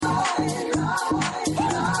Welcome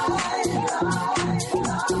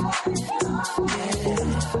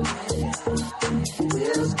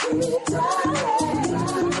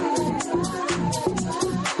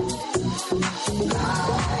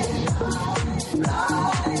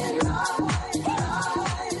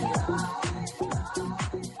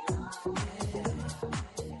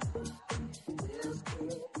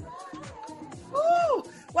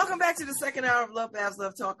back to the second hour of Love Babs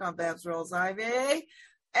Love Talk on Babs Rolls Ivy.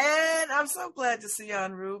 And I'm so glad to see you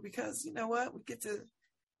on Rue, because you know what? We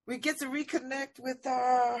get to reconnect with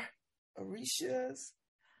our Orishas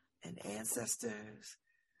and ancestors.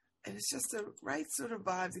 And it's just the right sort of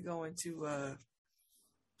vibe to go into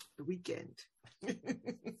the weekend. Hey,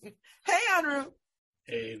 Anru.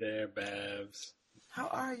 Hey there, Babs. How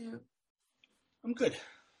are you? I'm good.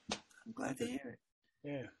 I'm glad to hear it.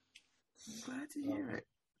 Yeah. I'm glad to hear it.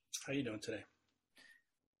 How you doing today?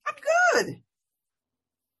 I'm good.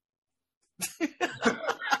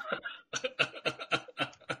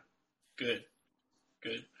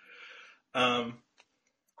 Good.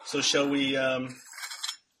 So shall we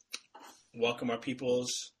welcome our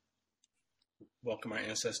peoples, welcome our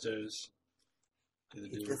ancestors?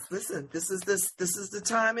 Listen, this is the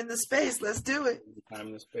time and the space. Let's do it. The time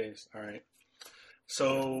and the space. All right.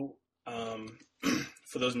 So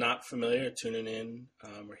for those not familiar, tuning in,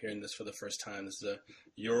 we're hearing this for the first time. This is a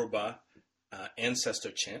Yoruba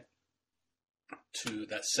ancestor chant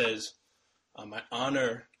that says, I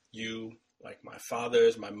honor you, like my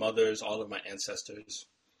fathers, my mothers, all of my ancestors,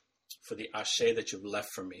 for the ashe that you've left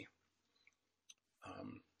for me.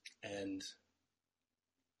 And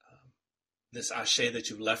this ashe that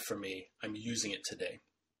you've left for me, I'm using it today.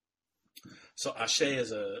 So ashe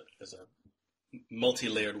is a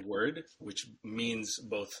multi-layered word, which means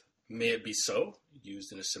both may it be so,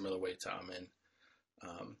 used in a similar way to amen.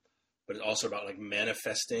 But it's also about like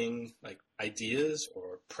manifesting like ideas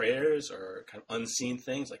or prayers or kind of unseen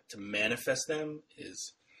things. Like to manifest them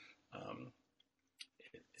is,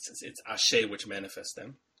 it's ashe which manifests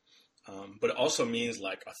them. But it also means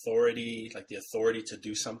like authority, like the authority to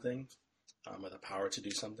do something, or the power to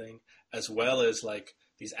do something, as well as like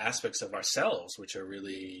these aspects of ourselves, which are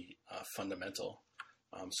really fundamental.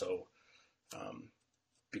 So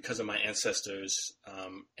because of my ancestors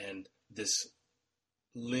and this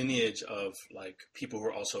lineage of like people who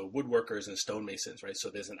are also woodworkers and stonemasons, right? So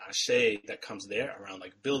there's an ashe that comes there around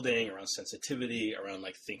like building, around sensitivity, around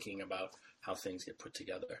like thinking about how things get put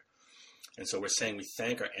together. And so we're saying we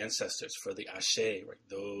thank our ancestors for the ashe, right?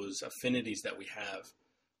 Those affinities that we have,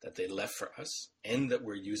 that they left for us, and that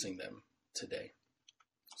we're using them today.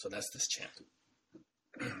 So that's this chant.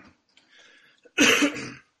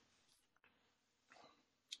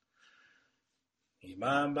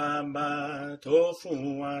 Ibaba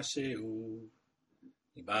tofu ashe u.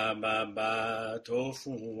 Ibaba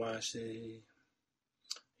tofu ashe.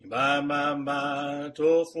 Ibaba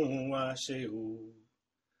tofu ashe u.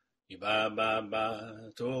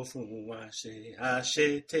 Ibaba tofu ashe.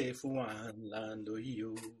 Ashe te fuan lando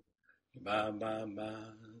yu. Ibaba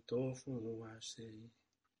tofu ashe.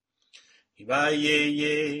 Ibaye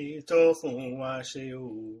ye tofu ashe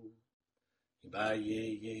o.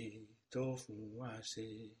 Ibaye ye tofu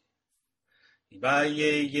ashe.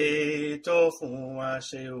 Ibaye ye tofu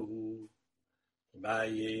ashe o.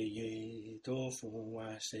 Ibaye ye tofu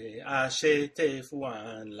ashe. Ashe te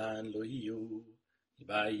fuan lan lo yo.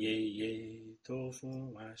 Ibaye ye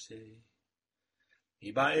tofu ashe.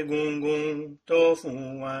 Iba egungun tofu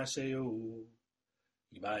ashe o.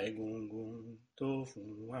 Iba egungun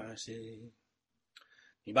tofu ashe.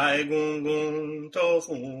 Iba egungun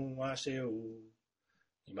tofu ashe o.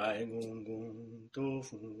 Iba egungun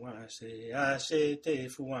tofu ashe. Ashe te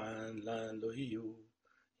fuan lan lo yo.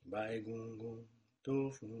 Iba egungun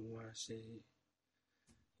tofu ashe.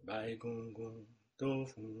 Iba egungun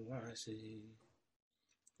tofu ashe.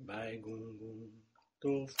 Iba egungun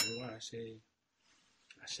tofu ashe.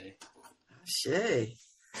 Ashe. Ashe.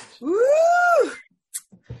 Woo!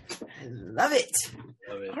 I love it.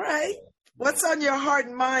 Love it. All right. What's on your heart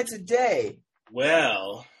and mind today?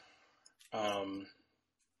 Well,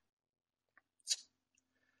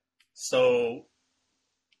 so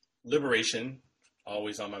liberation,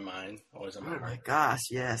 always on my mind, always on my heart. Oh my gosh,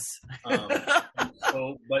 yes.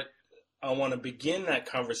 But I want to begin that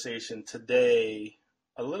conversation today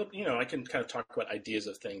a little, I can kind of talk about ideas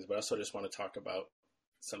of things, but I also just want to talk about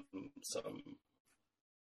some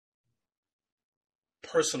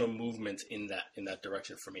personal movement in that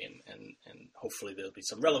direction for me, and hopefully there'll be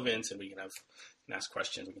some relevance, and we can ask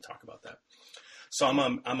questions. We can talk about that. So I'm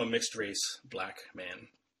a mixed race Black man,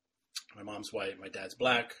 My mom's white, my dad's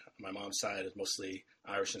black. My mom's side is mostly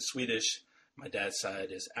Irish and Swedish. My dad's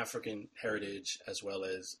side is African heritage, as well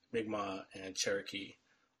as Mi'kmaq and Cherokee.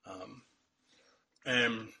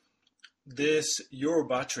 And this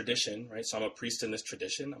Yoruba tradition, right? So I'm a priest in this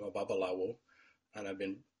tradition. I'm a Babalawo, and I've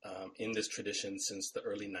been in this tradition since the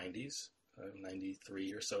early 90s.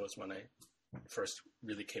 93 or so is when I first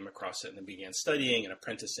really came across it and then began studying and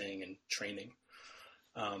apprenticing and training.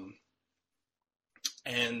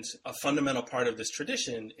 And a fundamental part of this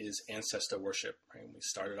tradition is ancestor worship, right? We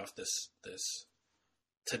started off this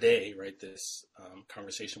today, right? This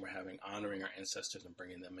conversation we're having, honoring our ancestors and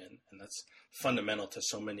bringing them in. And that's fundamental to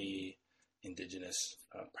so many indigenous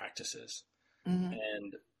practices. Mm-hmm.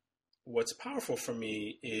 And what's powerful for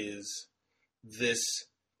me is this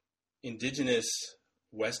indigenous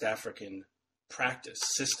West African practice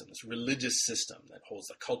system, this religious system that holds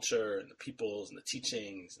the culture and the peoples and the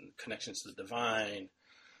teachings and connections to the divine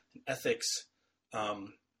and ethics.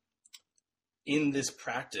 In this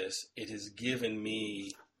practice, it has given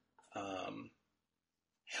me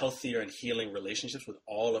healthier and healing relationships with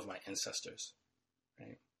all of my ancestors,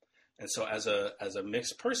 right? And so as a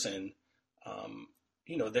mixed person,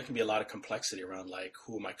 there can be a lot of complexity around like,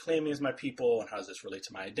 who am I claiming as my people and how does this relate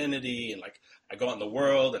to my identity? And like, I go out in the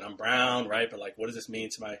world and I'm brown, right? But like, what does this mean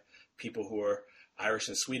to my people who are Irish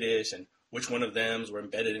and Swedish, and which one of them were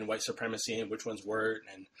embedded in white supremacy and which ones weren't,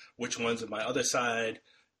 and which ones of my other side,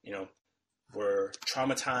 were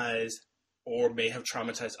traumatized or may have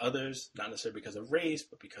traumatized others, not necessarily because of race,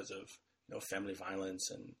 but because of, family violence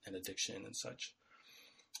and addiction and such.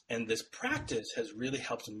 And this practice has really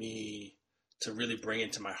helped me to really bring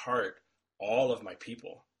into my heart all of my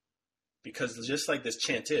people. Because just like this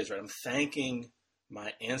chant is, right? I'm thanking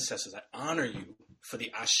my ancestors. I honor you for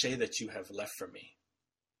the ashe that you have left for me.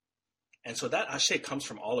 And so that ashe comes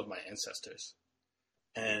from all of my ancestors.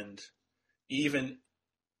 And even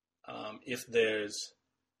if there's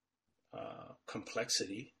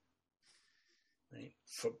complexity, right?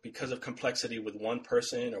 Because of complexity with one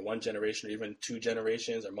person or one generation or even two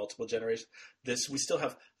generations or multiple generations, we still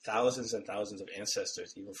have thousands and thousands of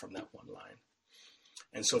ancestors even from that one line.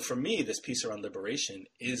 And so for me, this piece around liberation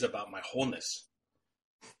is about my wholeness.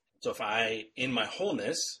 So in my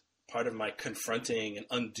wholeness, part of my confronting and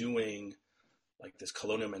undoing like this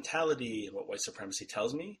colonial mentality and what white supremacy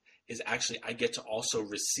tells me is actually I get to also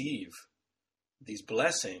receive these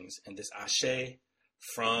blessings and this ashe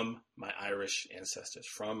from my Irish ancestors,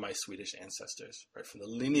 from my Swedish ancestors, right? From the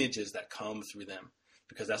lineages that come through them,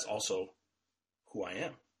 because that's also who I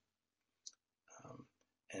am.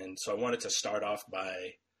 And so I wanted to start off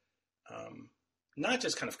by not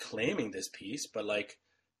just kind of claiming this piece, but like,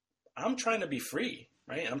 I'm trying to be free,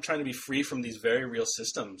 right? I'm trying to be free from these very real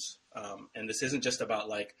systems. And this isn't just about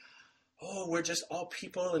like, oh, we're just all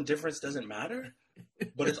people and difference doesn't matter.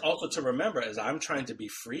 But it's also to remember, as I'm trying to be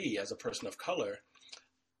free as a person of color,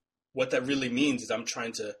 what that really means is I'm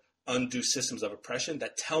trying to undo systems of oppression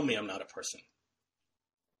that tell me I'm not a person.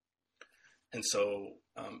 And so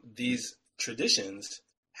these traditions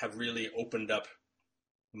have really opened up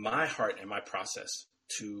my heart and my process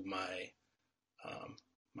to my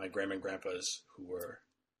my grandma and grandpas who were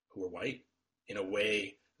white in a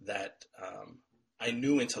way that I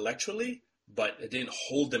knew intellectually, but it didn't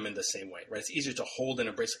hold them in the same way, right? It's easier to hold and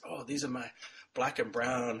embrace, like, oh, these are my black and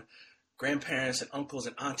brown grandparents and uncles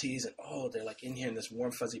and aunties, and oh, they're like in here in this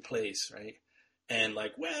warm, fuzzy place, right? And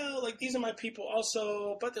like, well, like these are my people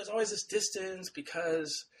also, but there's always this distance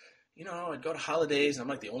because, I'd go to holidays and I'm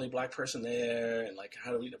like the only black person there, and like,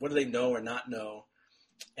 what do they know or not know?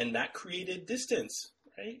 And that created distance,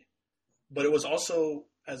 right? But it was also,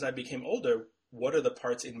 as I became older, what are the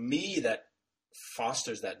parts in me that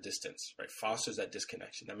fosters that distance, right? Fosters that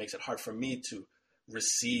disconnection, that makes it hard for me to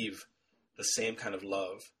receive the same kind of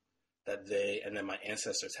love that they and then my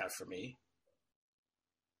ancestors have for me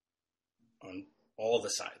on all the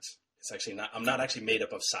sides. It's actually I'm not actually made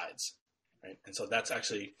up of sides, right? And so that's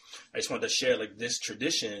actually, I just wanted to share, like, this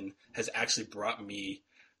tradition has actually brought me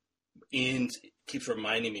in, keeps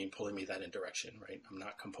reminding me and pulling me that in direction, right? I'm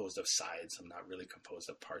not composed of sides. I'm not really composed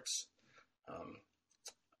of parts.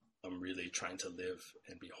 I'm really trying to live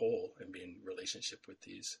and be whole and be in relationship with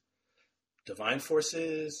these divine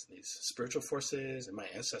forces, these spiritual forces, and my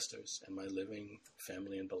ancestors and my living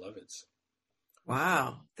family and beloveds.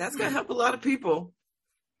 Wow. That's going to help a lot of people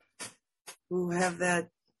who have that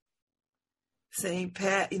same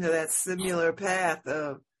path, that similar path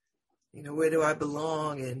of, where do I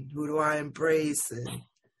belong and who do I embrace and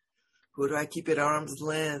who do I keep at arm's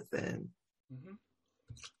length? And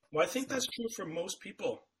Well, I think that's true for most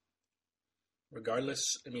people.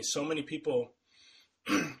 Regardless, so many people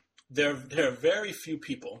there are very few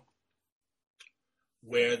people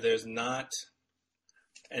where there's not,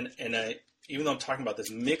 and I, even though I'm talking about this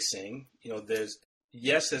mixing, there's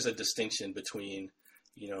a distinction between,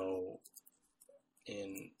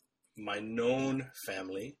 in my known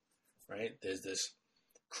family, right, there's this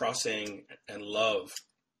crossing and love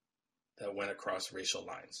that went across racial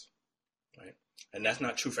lines, right? And that's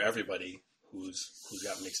not true for everybody who's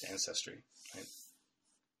got mixed ancestry, right?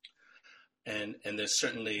 And there's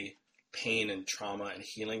certainly pain and trauma and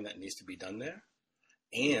healing that needs to be done there.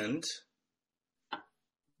 And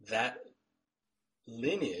that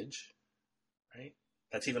lineage, right,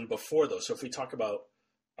 that's even before those. So if we talk about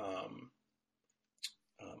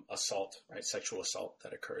assault, right, sexual assault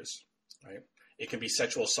that occurs, right, it can be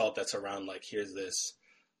sexual assault that's around, like, here's this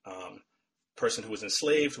person who was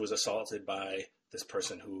enslaved who was assaulted by this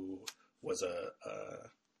person who was a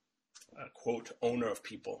quote owner of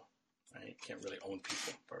people, right? Can't really own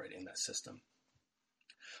people, but right in that system.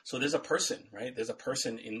 So there's a person, right? There's a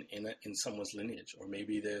person in someone's lineage, or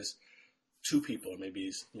maybe there's two people, or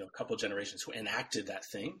maybe a couple generations who enacted that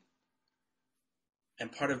thing.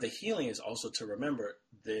 And part of the healing is also to remember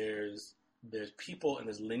there's people and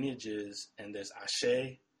there's lineages and there's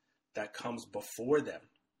ashe that comes before them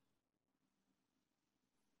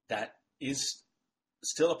that is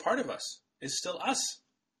still a part of us, is still us,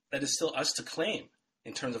 that is still us to claim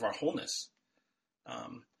in terms of our wholeness.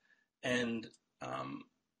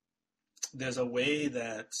 There's a way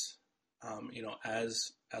that,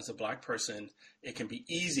 as a Black person, it can be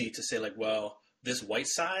easy to say, like, well, this white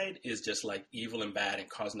side is just like evil and bad and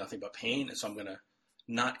cause nothing but pain, and so I'm going to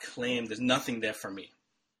not claim, there's nothing there for me.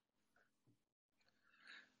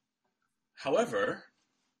 However,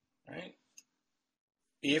 right,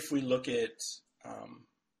 if we look at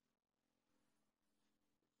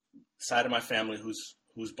side of my family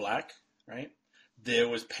who's Black, right, there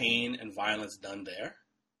was pain and violence done there.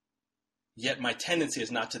 Yet my tendency is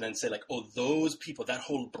not to then say, like, oh, those people, that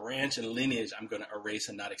whole branch and lineage, I'm going to erase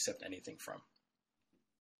and not accept anything from.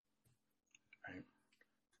 Right?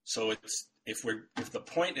 So if the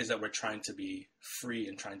point is that we're trying to be free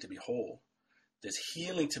and trying to be whole, there's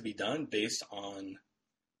healing to be done based on,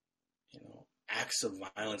 acts of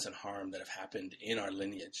violence and harm that have happened in our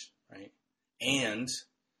lineage, right? And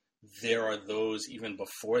there are those even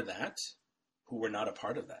before that who were not a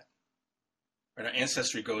part of that. Right? Our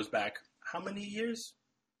ancestry goes back how many years?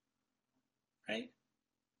 Right?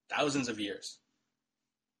 Thousands of years.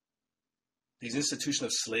 These institutions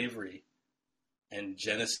of slavery and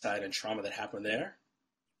genocide and trauma that happened there,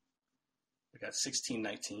 we got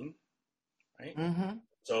 1619, right? Mm-hmm.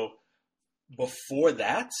 So before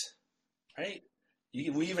that, right,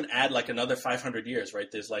 we even add like another 500 years, right?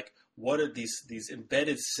 There's like, what are these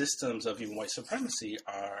embedded systems of even white supremacy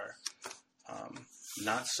are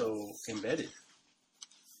not so embedded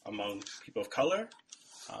among people of color.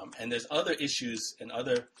 And there's other issues and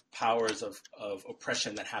other powers of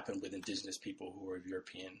oppression that happen with indigenous people who are of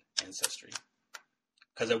European ancestry.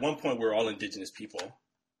 Because at one point we were all indigenous people,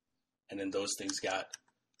 and then those things got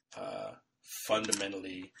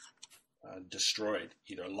fundamentally destroyed,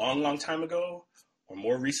 either a long, long time ago or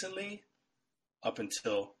more recently, up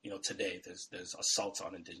until today. There's assaults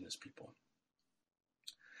on indigenous people.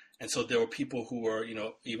 And so there were people who were,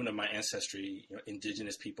 even of my ancestry,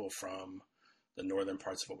 indigenous people from the northern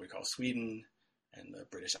parts of what we call Sweden and the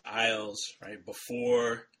British Isles, right?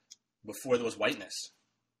 Before there was whiteness,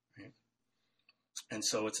 right? And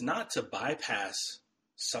so it's not to bypass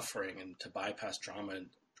suffering and to bypass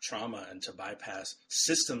trauma and to bypass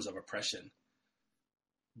systems of oppression.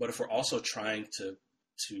 But if we're also trying to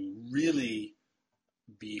really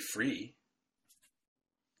be free,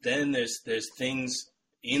 then there's things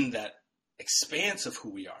in that expanse of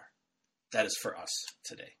who we are that is for us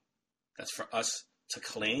today. That's for us to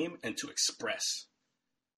claim and to express.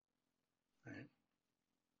 Right?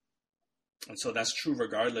 And so that's true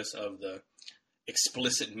regardless of the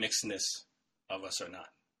explicit mixedness of us or not.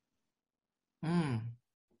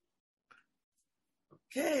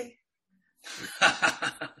 Okay.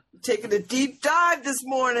 Taking a deep dive this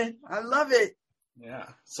morning. I love it. Yeah.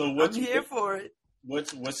 So I'm here for it.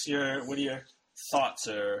 What are your thoughts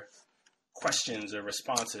or questions or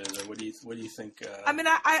responses, or what do you think? I mean,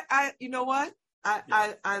 I you know what?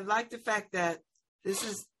 I like the fact that this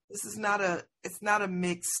is not a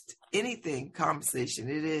mixed anything conversation.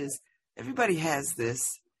 It is, everybody has this.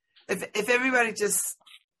 If everybody just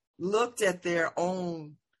looked at their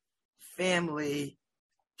own family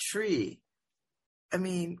tree, I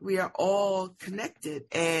mean, we are all connected,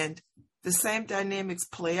 and the same dynamics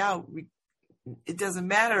play out. It doesn't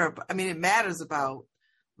matter. I mean, it matters about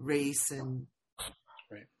race and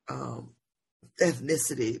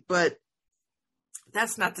ethnicity, but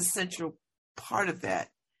that's not the central part of that.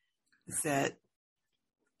 Is that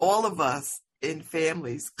all of us in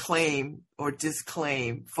families claim or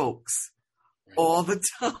disclaim folks all the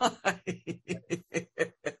time.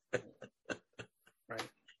 Right.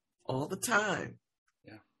 All the time.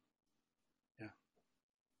 Yeah. Yeah.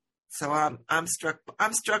 So I'm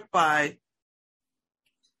struck by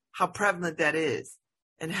how prevalent that is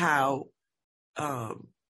and how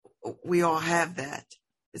we all have that.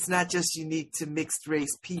 It's not just unique to mixed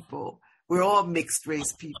race people. We're all mixed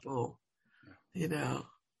race people, you know,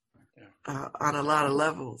 on a lot of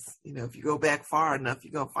levels. You know, if you go back far enough,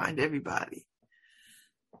 you're going to find everybody.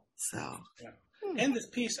 So, And this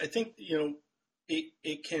piece, I think, you know,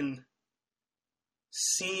 it can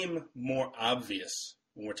seem more obvious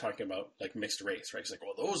when we're talking about like mixed race, right? It's like,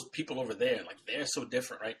 well, those people over there, like they're so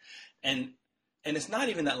different, right? And it's not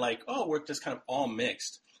even that like, oh, we're just kind of all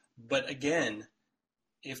mixed. But again,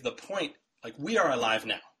 if the point, like we are alive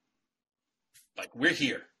now, like we're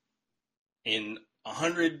here. In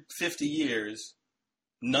 150 years,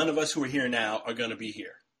 none of us who are here now are going to be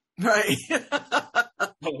here. Right.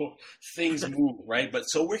 So things move, right? But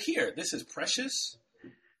so we're here. This is precious.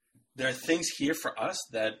 There are things here for us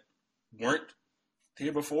that weren't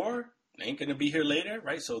here before, ain't going to be here later,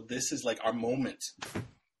 right? So this is like our moment.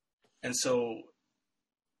 And so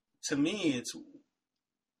to me, it's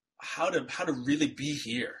how to really be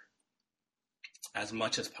here as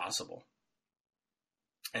much as possible.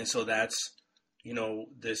 And so that's, you know,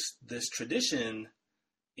 this tradition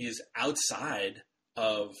is outside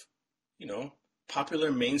of, you know,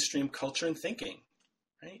 popular mainstream culture and thinking,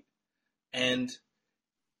 right? And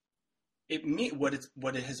what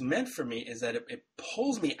it has meant for me is that it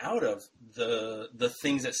pulls me out of the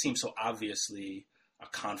things that seem so obviously a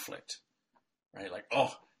conflict, right? Like,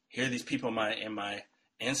 oh, here are these people in my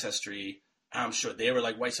ancestry. I'm sure they were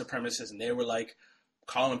like white supremacists and they were like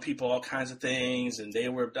calling people all kinds of things and they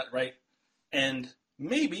were right. And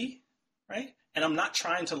maybe, right? And I'm not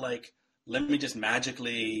trying to like, let me just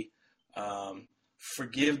magically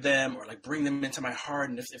forgive them or like bring them into my heart.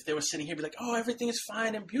 And if they were sitting here, be like, oh, everything is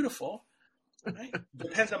fine and beautiful, right?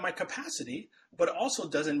 Depends on my capacity, but it also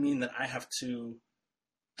doesn't mean that I have to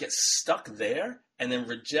get stuck there and then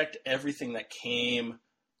reject everything that came.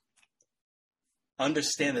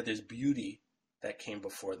 Understand that there's beauty that came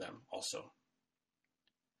before them also,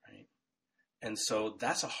 right? And so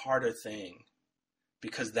that's a harder thing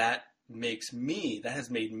because that has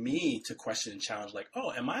made me to question and challenge like,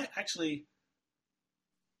 oh, am I actually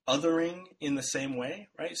othering in the same way,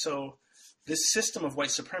 right? So this system of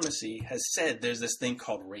white supremacy has said there's this thing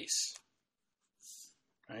called race,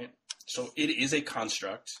 right? So it is a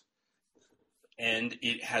construct and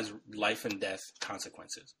it has life and death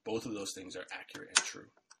consequences. Both of those things are accurate and true.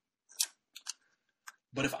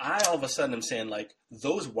 But if I all of a sudden am saying like,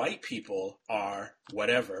 those white people are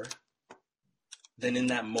whatever, then in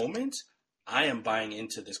that moment, I am buying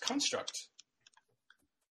into this construct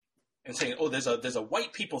and saying, oh, there's a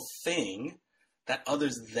white people thing that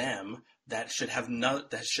others them that should have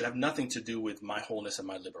nothing to do with my wholeness and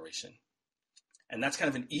my liberation. And that's kind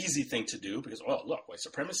of an easy thing to do because, oh, look, white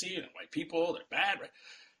supremacy and white people, they're bad, right?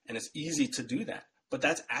 And it's easy to do that. But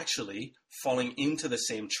that's actually falling into the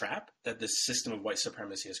same trap that this system of white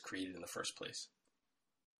supremacy has created in the first place.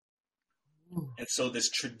 And so this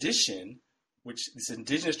tradition, this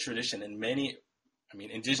indigenous tradition and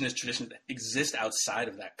indigenous traditions that exist outside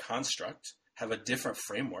of that construct have a different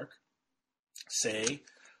framework, say,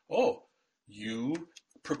 oh, you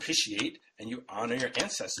propitiate and you honor your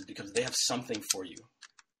ancestors because they have something for you.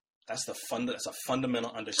 That's a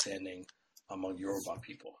fundamental understanding among Yoruba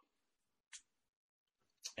people.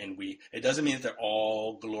 And it doesn't mean that they're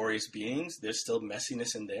all glorious beings. There's still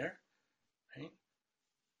messiness in there, right?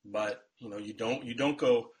 But, you don't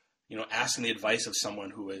go, asking the advice of someone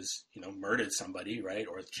who has, murdered somebody, right?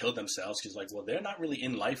 Or killed themselves because like, well, they're not really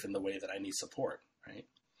in life in the way that I need support, right?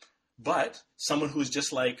 But someone who's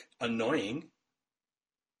just like annoying,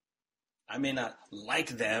 I may not like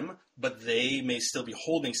them, but they may still be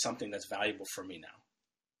holding something that's valuable for me now.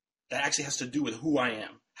 That actually has to do with who I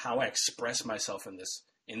am, how I express myself in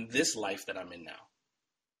this life that I'm in now.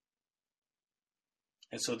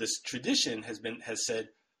 And so this tradition has said,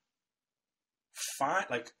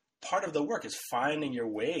 part of the work is finding your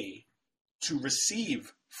way to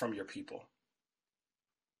receive from your people.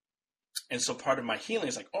 And so part of my healing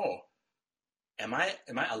is like, oh, am I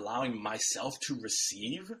allowing myself to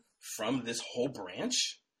receive from this whole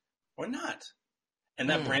branch or not? And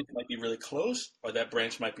that branch might be really close, or that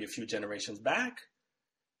branch might be a few generations back.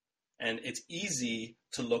 And it's easy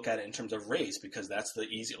to look at it in terms of race because that's the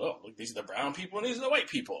easy, look, these are the brown people and these are the white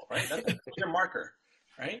people, right? That's your marker,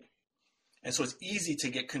 right? And so it's easy to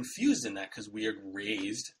get confused in that because we are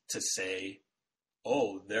raised to say,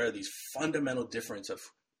 oh, there are these fundamental differences of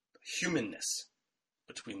humanness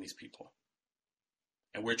between these people.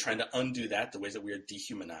 And we're trying to undo that, the ways that we are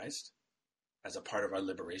dehumanized as a part of our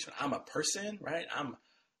liberation. I'm a person, right?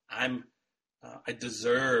 I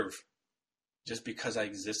deserve, just because I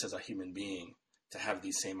exist as a human being, to have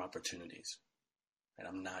these same opportunities. And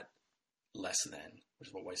I'm not less than, which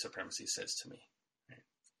is what white supremacy says to me. Right?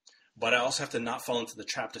 But I also have to not fall into the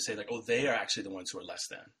trap to say like, oh, they are actually the ones who are less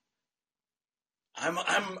than.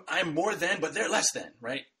 I'm more than, but they're less than,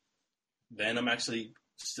 right? Then I'm actually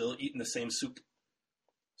still eating the same soup,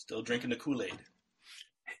 still drinking the Kool-Aid,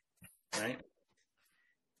 right?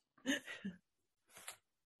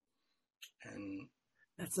 And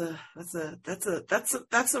that's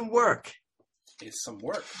some work. It's some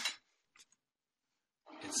work.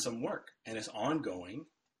 It's some work, and it's ongoing,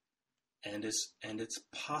 and it's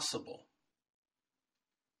possible.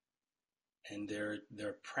 And there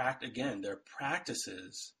are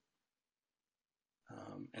practices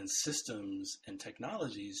and systems and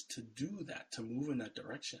technologies to do that, to move in that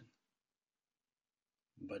direction.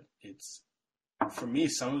 But it's, for me,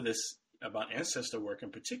 some of this about ancestor work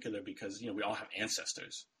in particular, because we all have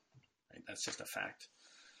ancestors, right? That's just a fact.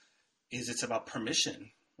 It's about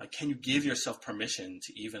permission. Like, can you give yourself permission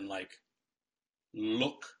to even like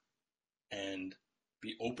look and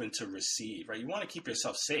be open to receive, right? You want to keep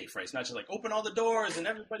yourself safe, right? It's not just like open all the doors and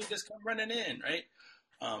everybody just come running in, right?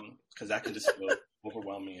 Because that can just feel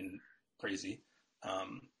overwhelming and crazy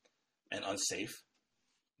and unsafe.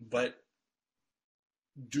 But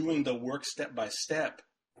doing the work step by step,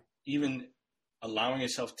 even allowing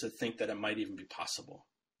yourself to think that it might even be possible.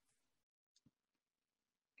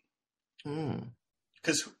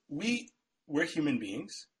 Because we're human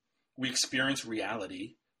beings. We experience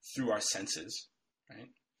reality through our senses, right?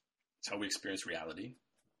 That's how we experience reality.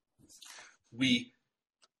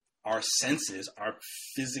 Our senses, our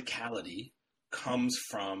physicality comes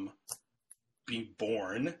from being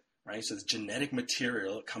born, right? So it's genetic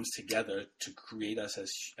material that comes together to create us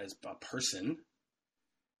as a person.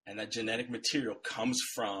 And that genetic material comes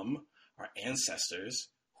from our ancestors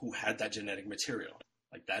who had that genetic material.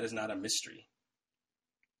 Like, that is not a mystery,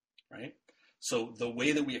 right? So the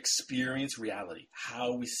way that we experience reality,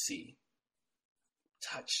 how we see,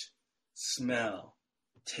 touch, smell,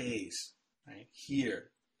 taste, right,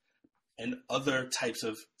 hear, and other types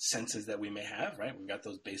of senses that we may have, right? We've got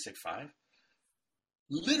those basic 5,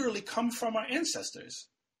 literally come from our ancestors,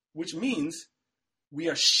 which means we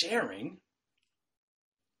are sharing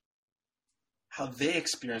how they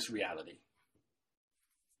experience reality,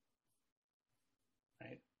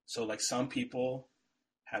 right? So like some people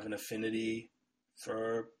have an affinity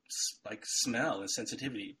for like smell and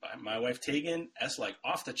sensitivity. My wife Tegan, that's like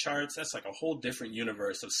off the charts. That's like a whole different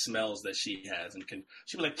universe of smells that she has, and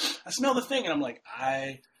she'll be like, I smell the thing, and I'm like,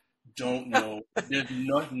 I don't know. There's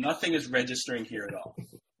nothing is registering here at all.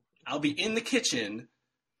 I'll be in the kitchen,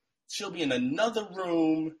 she'll be in another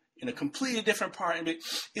room in a completely different part, and be,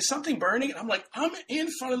 is something burning? And I'm like, I'm in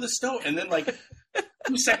front of the stove, and then like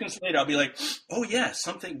 2 seconds later, I'll be like, oh yeah,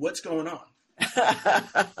 something. What's going on?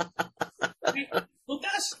 Well,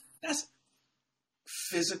 that's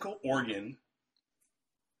physical organ,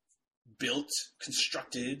 built,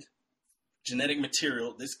 constructed, genetic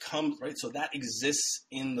material. This comes, right? So that exists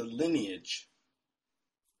in the lineage,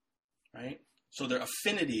 right? So there are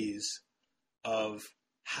affinities of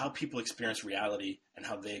how people experience reality and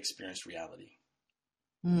how they experience reality.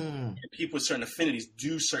 And people with certain affinities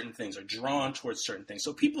do certain things, are drawn towards certain things.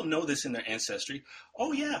 So people know this in their ancestry.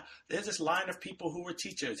 Oh yeah, there's this line of people who were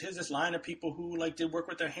teachers. Here's this line of people who like did work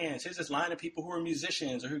with their hands. Here's this line of people who are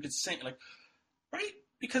musicians or who could sing. Like, right?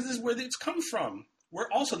 Because this is where it's come from.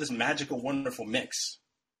 We're also this magical, wonderful mix,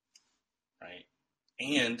 right?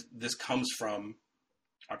 And this comes from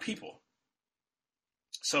our people.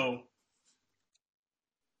 So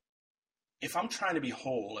if I'm trying to be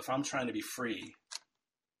whole, if I'm trying to be free,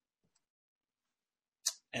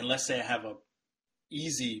 and let's say I have a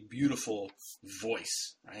easy, beautiful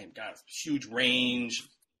voice, right? Got huge range,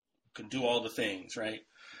 could do all the things, right?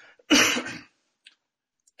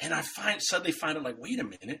 And I suddenly find out, like, wait a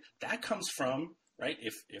minute, that comes from, right?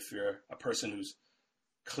 If you're a person who's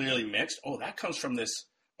clearly mixed, oh, that comes from this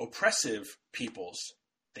oppressive peoples.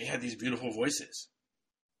 They have these beautiful voices.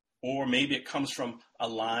 Or maybe it comes from a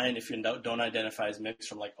line, if you don't identify as mixed,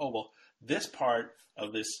 from like, oh, well, this part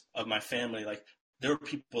of my family, like, there were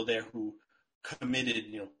people there who committed,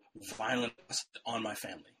 violence on my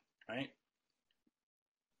family, right?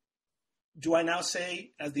 Do I now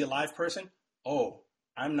say, as the alive person, oh,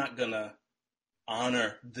 I'm not going to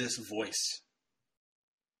honor this voice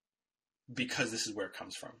because this is where it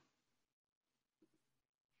comes from?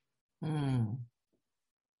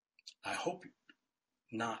 I hope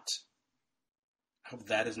not. I hope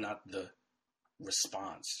that is not the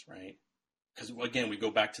response, right? Because again, we go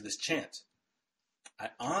back to this chant. I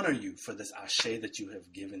honor you for this ashe that you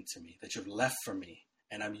have given to me, that you have left for me,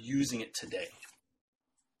 and I'm using it today.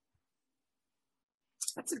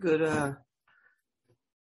 That's a good, that's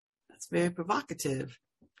very provocative.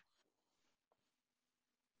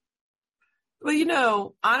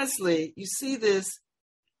 Well, honestly, you see this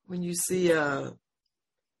when you see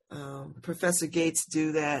Professor Gates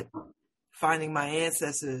do that, Finding My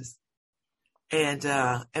Ancestors, and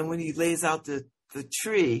when he lays out the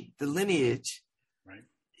tree, the lineage, right?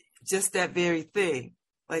 Just that very thing.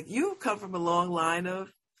 Like, you come from a long line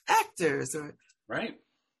of actors, or right.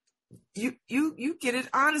 You get it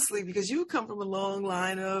honestly because you come from a long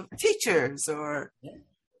line of teachers, or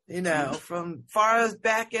from far as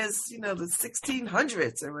back as the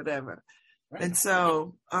 1600s or whatever. Right. And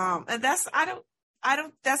so and that's I don't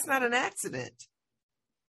that's not an accident.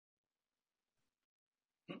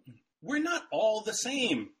 We're not all the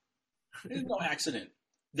same. There's no accident.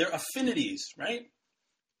 They're affinities, right?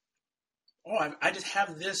 Oh, I just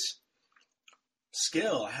have this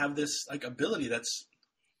skill. I have this ability that's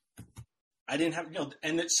I didn't have,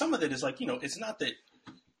 and that some of it is it's not that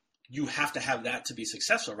you have to have that to be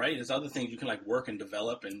successful, right? There's other things you can work and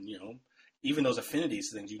develop, and even those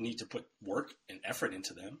affinities things, you need to put work and effort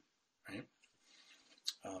into them, right?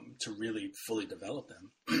 To really fully develop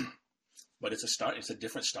them. But it's a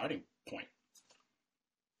different starting point.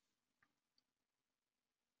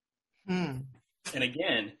 And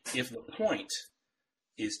again, if the point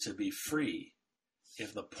is to be free,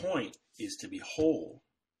 if the point is to be whole,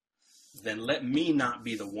 then let me not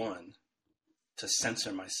be the one to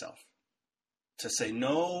censor myself, to say,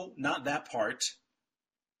 no, not that part.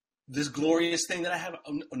 This glorious thing that I have,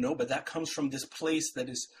 no, but that comes from this place that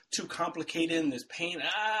is too complicated and there's pain.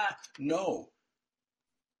 No.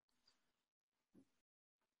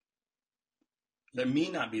 Let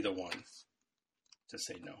me not be the one to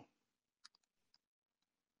say no.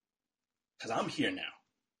 Because I'm here now.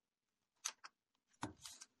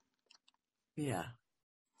 Yeah.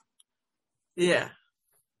 Yeah.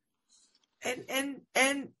 And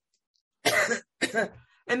and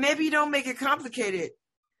maybe you don't make it complicated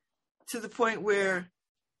to the point where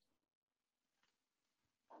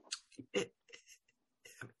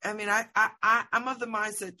I'm of the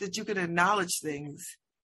mindset that you can acknowledge things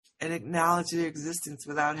and acknowledge their existence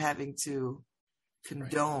without having to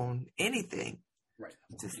condone anything. Right.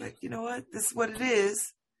 Just you know what? This is what it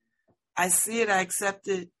is. I see it. I accept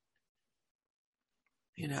it.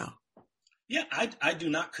 Yeah, I do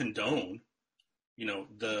not condone,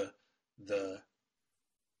 the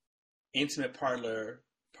intimate partner,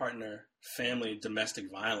 family,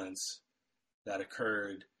 domestic violence that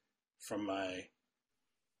occurred from my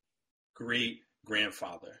great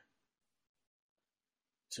grandfather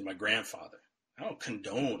to my grandfather. I don't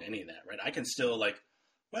condone any of that, right? I can still there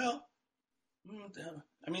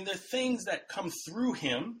are things that come through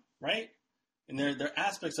him, right? And there are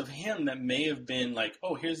aspects of him that may have been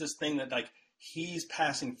here's this thing that he's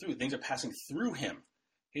passing through. Things are passing through him.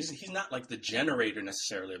 He's not the generator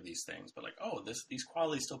necessarily of these things, but these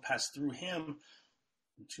qualities still pass through him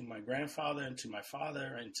to my grandfather and to my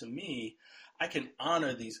father and to me. I can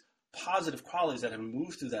honor these positive qualities that have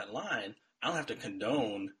moved through that line. I don't have to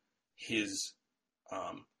condone his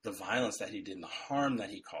the violence that he did and the harm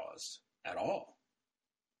that he caused at all.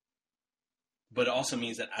 But it also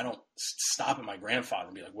means that I don't stop at my grandfather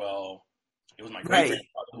and be well, it was my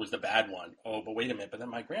great-grandfather who was the bad one. Oh, but wait a minute. But then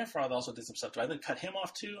my grandfather also did some stuff. Do I then cut him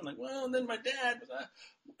off too? I'm and then my dad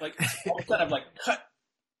was all of a sudden I've cut.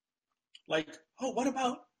 What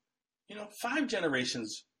about, 5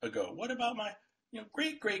 generations ago? What about my,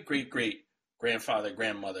 great-great-great-great-grandfather,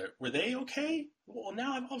 grandmother? Were they okay? Well,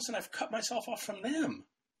 now all of a sudden I've cut myself off from them.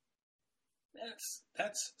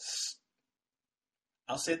 That's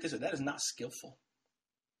I'll say it this way, that is not skillful.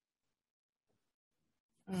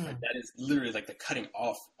 That is literally the cutting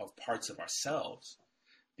off of parts of ourselves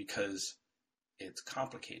because it's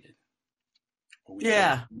complicated. Or we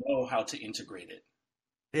don't know how to integrate it.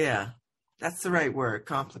 Yeah, that's the right word,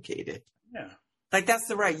 complicated. Yeah. That's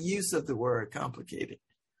the right use of the word, complicated,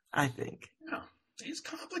 I think. Yeah, it's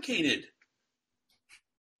complicated.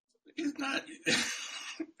 It's not...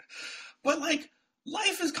 But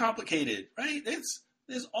life is complicated, right?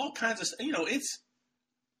 There's all kinds of,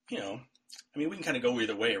 I mean, we can kind of go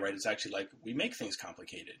either way, right? It's actually like we make things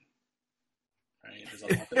complicated, right? There's a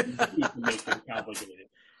lot that we do to make things complicated.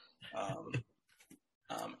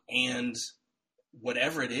 And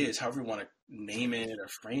whatever it is, however you want to name it or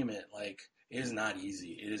frame it, like, it is not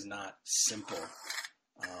easy. It is not simple.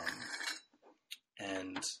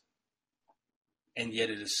 And yet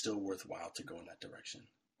it is still worthwhile to go in that direction.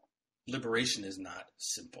 Liberation is not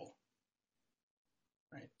simple,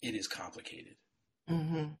 right? It is complicated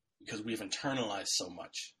because we've internalized so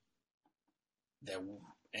much that,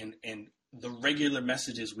 and the regular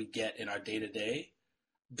messages we get in our day to day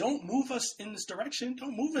don't move us in this direction.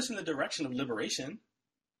 Don't move us in the direction of liberation.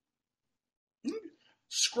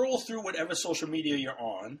 Scroll through whatever social media you're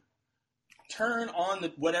on, turn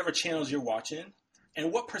on whatever channels you're watching,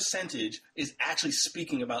 and what percentage is actually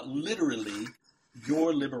speaking about literally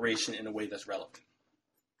your liberation in a way that's relevant?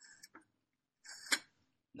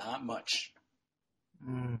 Not much.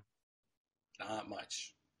 Not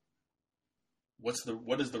much.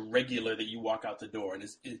 What is the regular that you walk out the door, and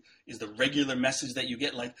is the regular message that you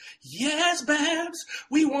get like, yes, Babs,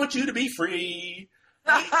 we want you to be free?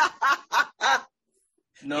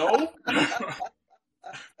 No.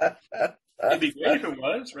 It'd be great if it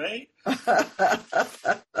was, right?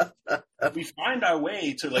 We find our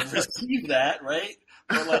way to like receive that, right?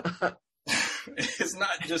 But like, it's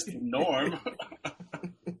not just the norm.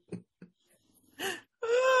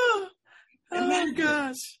 Oh my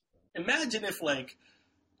gosh. Imagine if like,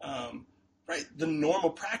 right, the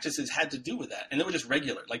normal practices had to do with that, and they were just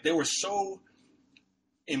regular. Like they were so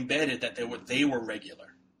embedded that they were regular.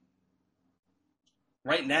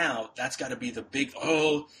 Right now, that's got to be the big,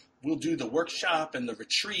 we'll do the workshop and the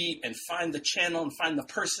retreat and find the channel and find the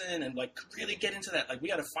person and like really get into that. Like we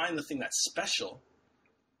got to find the thing that's special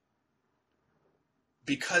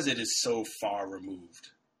because it is so far removed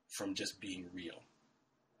from just being real.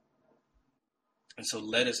 And so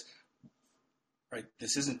let us, right,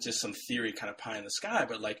 this isn't just some theory kind of pie in the sky,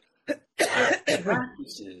 but like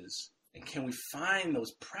practices, and can we find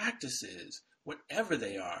those practices, whatever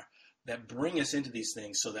they are, that bring us into these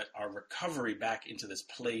things so that our recovery back into this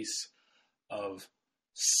place of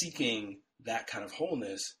seeking that kind of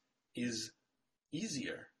wholeness is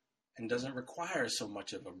easier and doesn't require so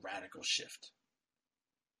much of a radical shift.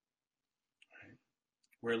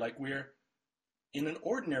 Right? We're in an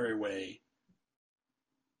ordinary way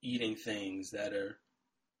eating things that are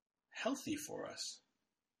healthy for us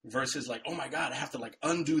versus like, oh my God, I have to like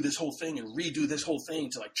undo this whole thing and redo this whole thing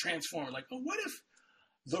to like transform. Like, well, what if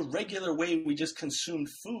the regular way we just consumed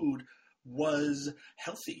food was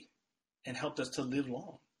healthy and helped us to live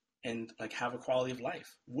long and like have a quality of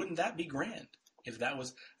life? Wouldn't that be grand if that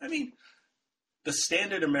was, I mean, the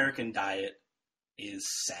standard American diet is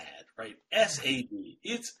SAD, right? SAD.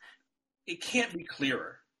 It can't be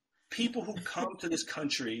clearer. People who come to this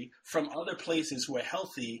country from other places who are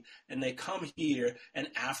healthy and they come here and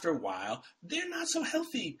after a while, they're not so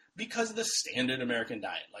healthy because of the standard American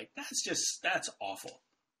diet. Like that's awful.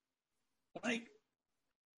 Like,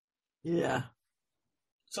 yeah.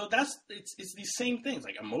 So it's these same things,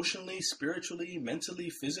 like emotionally, spiritually, mentally,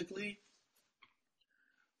 physically.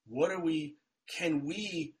 Can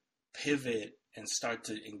we pivot and start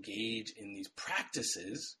to engage in these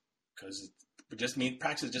practices? Because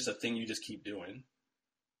practice is just a thing you just keep doing,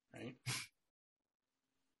 right?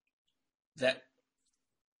 That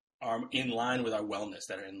are in line with our wellness,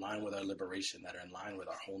 that are in line with our liberation, that are in line with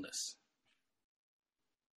our wholeness.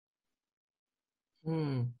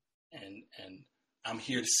 And I'm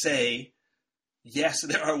here to say, yes,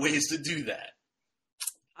 there are ways to do that.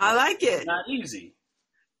 I like it. It's not easy.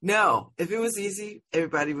 No, if it was easy,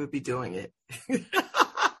 everybody would be doing it.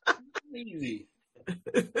 Easy.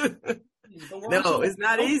 No, it's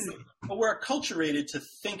not easy. But we're acculturated to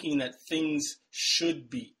thinking that things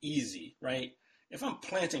should be easy, right? If I'm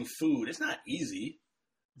planting food, it's not easy.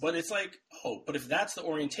 But it's like, but if that's the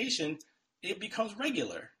orientation, it becomes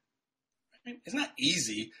regular. It's not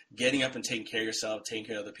easy getting up and taking care of yourself, taking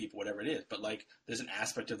care of other people, whatever it is. But like, there's an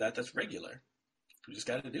aspect of that that's regular. We just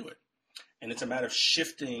got to do it. And it's a matter of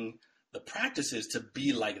shifting the practices to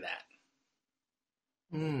be like that.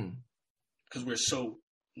 Because we're so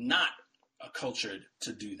not accultured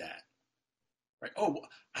to do that. Right? Oh,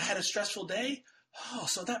 I had a stressful day. Oh,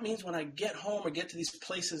 so that means when I get home or get to these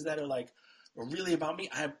places that are like, or really about me,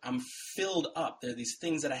 I'm filled up. There are these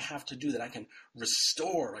things that I have to do that I can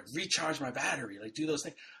restore, like recharge my battery, like do those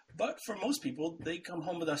things. But for most people, they come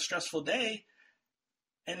home with a stressful day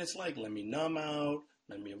and it's like, let me numb out,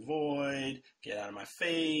 let me avoid, get out of my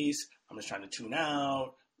face. I'm just trying to tune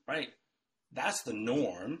out, right? That's the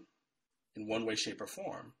norm in one way, shape, or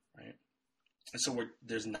form, right? And so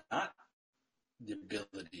there's not the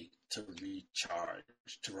ability to recharge,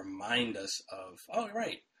 to remind us of, oh,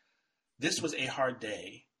 right, this was a hard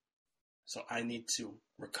day, so I need to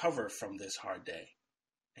recover from this hard day.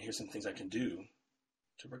 And here's some things I can do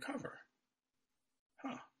to recover.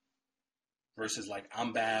 Versus like,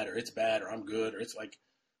 I'm bad, or it's bad, or I'm good, or it's like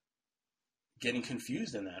getting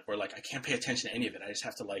confused in that, or like, I can't pay attention to any of it. I just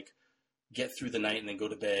have to like get through the night and then go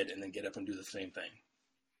to bed and then get up and do the same thing.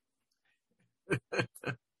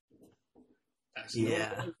 That's no way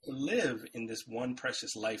to live in this one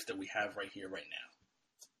precious life that we have right here, right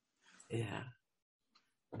now. Yeah.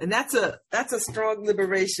 And that's a strong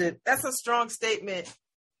liberation. That's a strong statement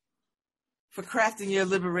for crafting your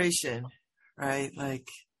liberation, right? Like,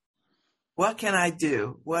 what can I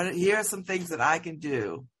do? Here are some things that I can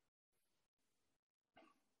do.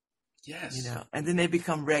 Yes. You know, and then they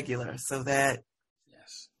become regular so that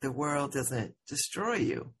the world doesn't destroy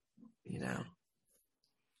you, you know.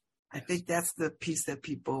 I think that's the piece that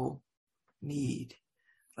people need.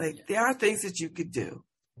 Like, there are things that you could do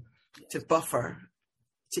to buffer,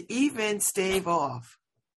 to even stave off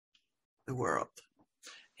the world.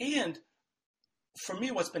 And for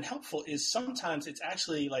me, what's been helpful is sometimes it's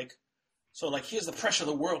actually like, so like, here's the pressure of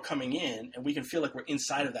the world coming in, and we can feel like we're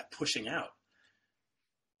inside of that pushing out.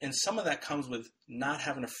 And some of that comes with not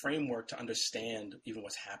having a framework to understand even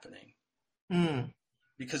what's happening.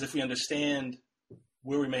 Because if we understand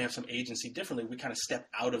where we may have some agency differently, we kind of step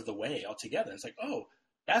out of the way altogether. It's like, oh,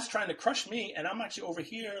 that's trying to crush me, and I'm actually over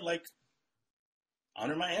here like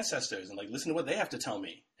honor my ancestors and like listen to what they have to tell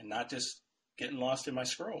me, and not just getting lost in my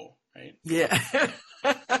scroll, right? Yeah.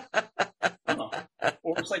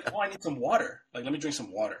 Or it's like, oh, I need some water. Like, let me drink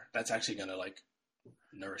some water. That's actually gonna like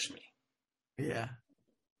nourish me. Yeah.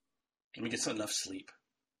 Let me get enough sleep.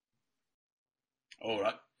 Oh,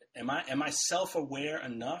 am I self-aware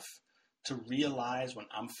enough to realize when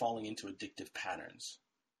I'm falling into addictive patterns?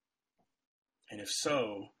 And if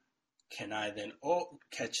so, can I then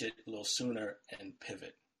catch it a little sooner and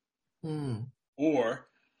pivot? Or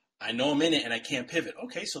I know I'm in it and I can't pivot.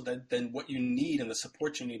 Okay, so then what you need and the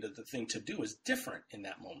support you need of the thing to do is different in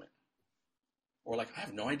that moment. Or like, I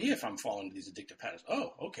have no idea if I'm falling into these addictive patterns.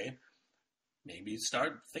 Oh, okay. Maybe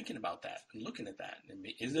start thinking about that and looking at that.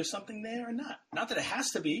 Is there something there or not? Not that it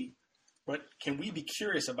has to be, but can we be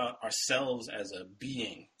curious about ourselves as a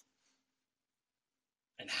being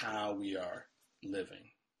and how we are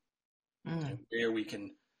living, and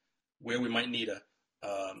where we might need a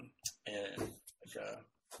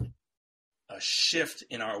shift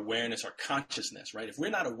in our awareness or consciousness, right? If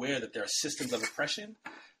we're not aware that there are systems of oppression,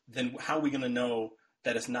 then how are we going to know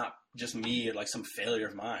that it's not just me or like some failure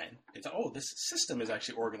of mine? It's, oh, this system is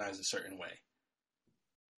actually organized a certain way.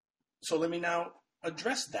 So let me now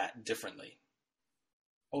address that differently.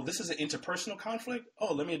 Oh, this is an interpersonal conflict.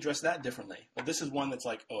 Oh, let me address that differently. Well, this is one that's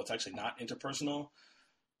like, oh, it's actually not interpersonal.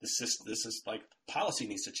 This is like, policy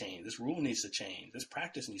needs to change. This rule needs to change. This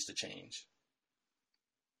practice needs to change.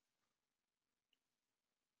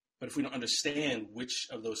 But if we don't understand which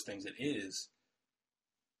of those things it is,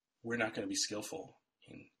 we're not going to be skillful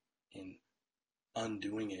in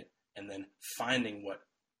undoing it and then finding what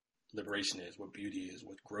liberation is, what beauty is,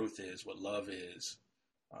 what growth is, what love is,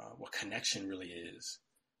 what connection really is,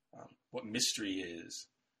 what mystery is,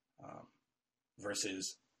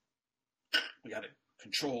 versus we got to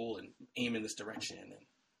control and aim in this direction and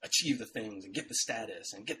achieve the things and get the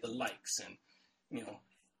status and get the likes and, you know,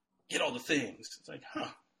 get all the things. It's like,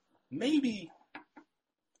 maybe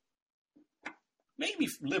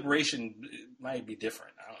liberation might be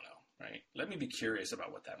different. I don't know, right? Let me be curious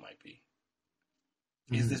about what that might be.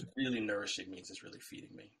 Is this really nourishing me? Is this really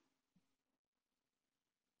feeding me?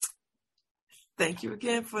 Thank you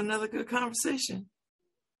again for another good conversation.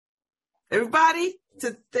 Everybody,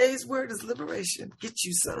 today's word is liberation. Get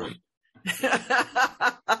you some.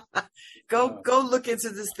 Go look into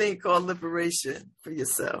this thing called liberation for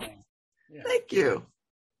yourself. Yeah. Thank you.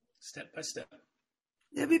 Step by step.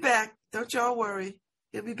 He'll be back. Don't y'all worry.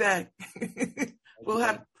 He'll be back. We'll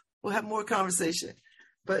have more conversation.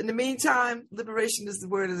 But in the meantime, liberation is the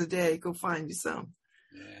word of the day. Go find you some.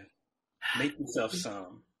 Yeah. Make yourself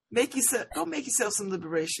some. Go make yourself some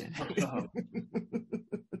liberation.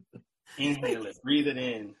 Inhale it. Breathe it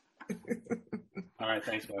in. All right.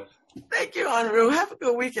 Thanks, guys. Thank you, Anru. Have a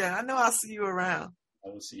good weekend. I know I'll see you around. I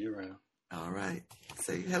will see you around. All right.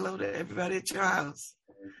 Say hello to everybody at your house.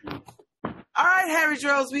 All right, Harry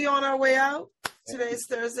Drills, we on our way out. Today's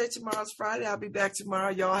Thursday, tomorrow's Friday. I'll be back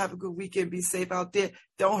tomorrow. Y'all have a good weekend. Be safe out there.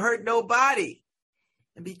 Don't hurt nobody.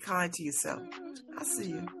 And be kind to yourself. I'll see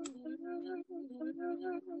you.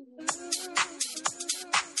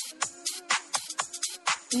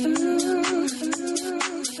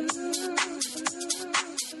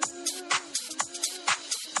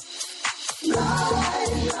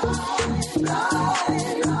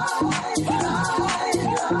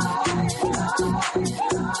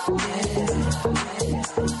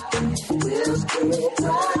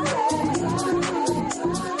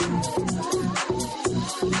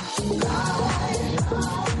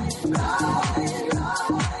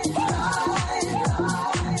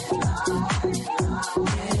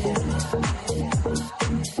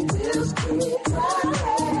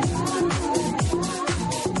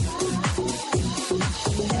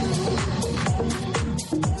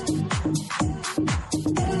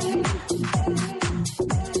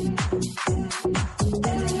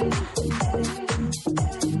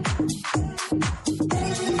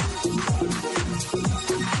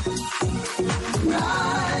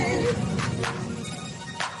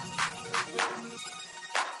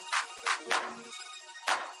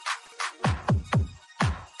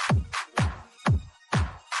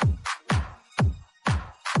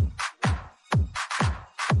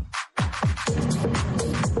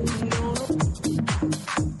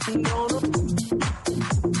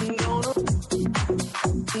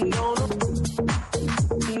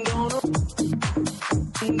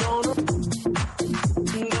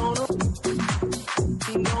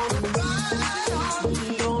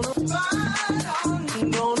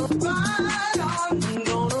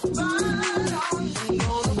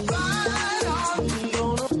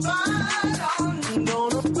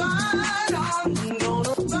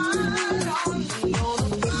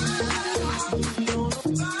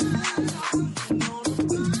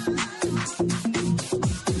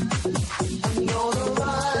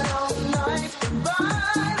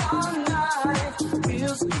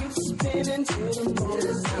 Spinning till the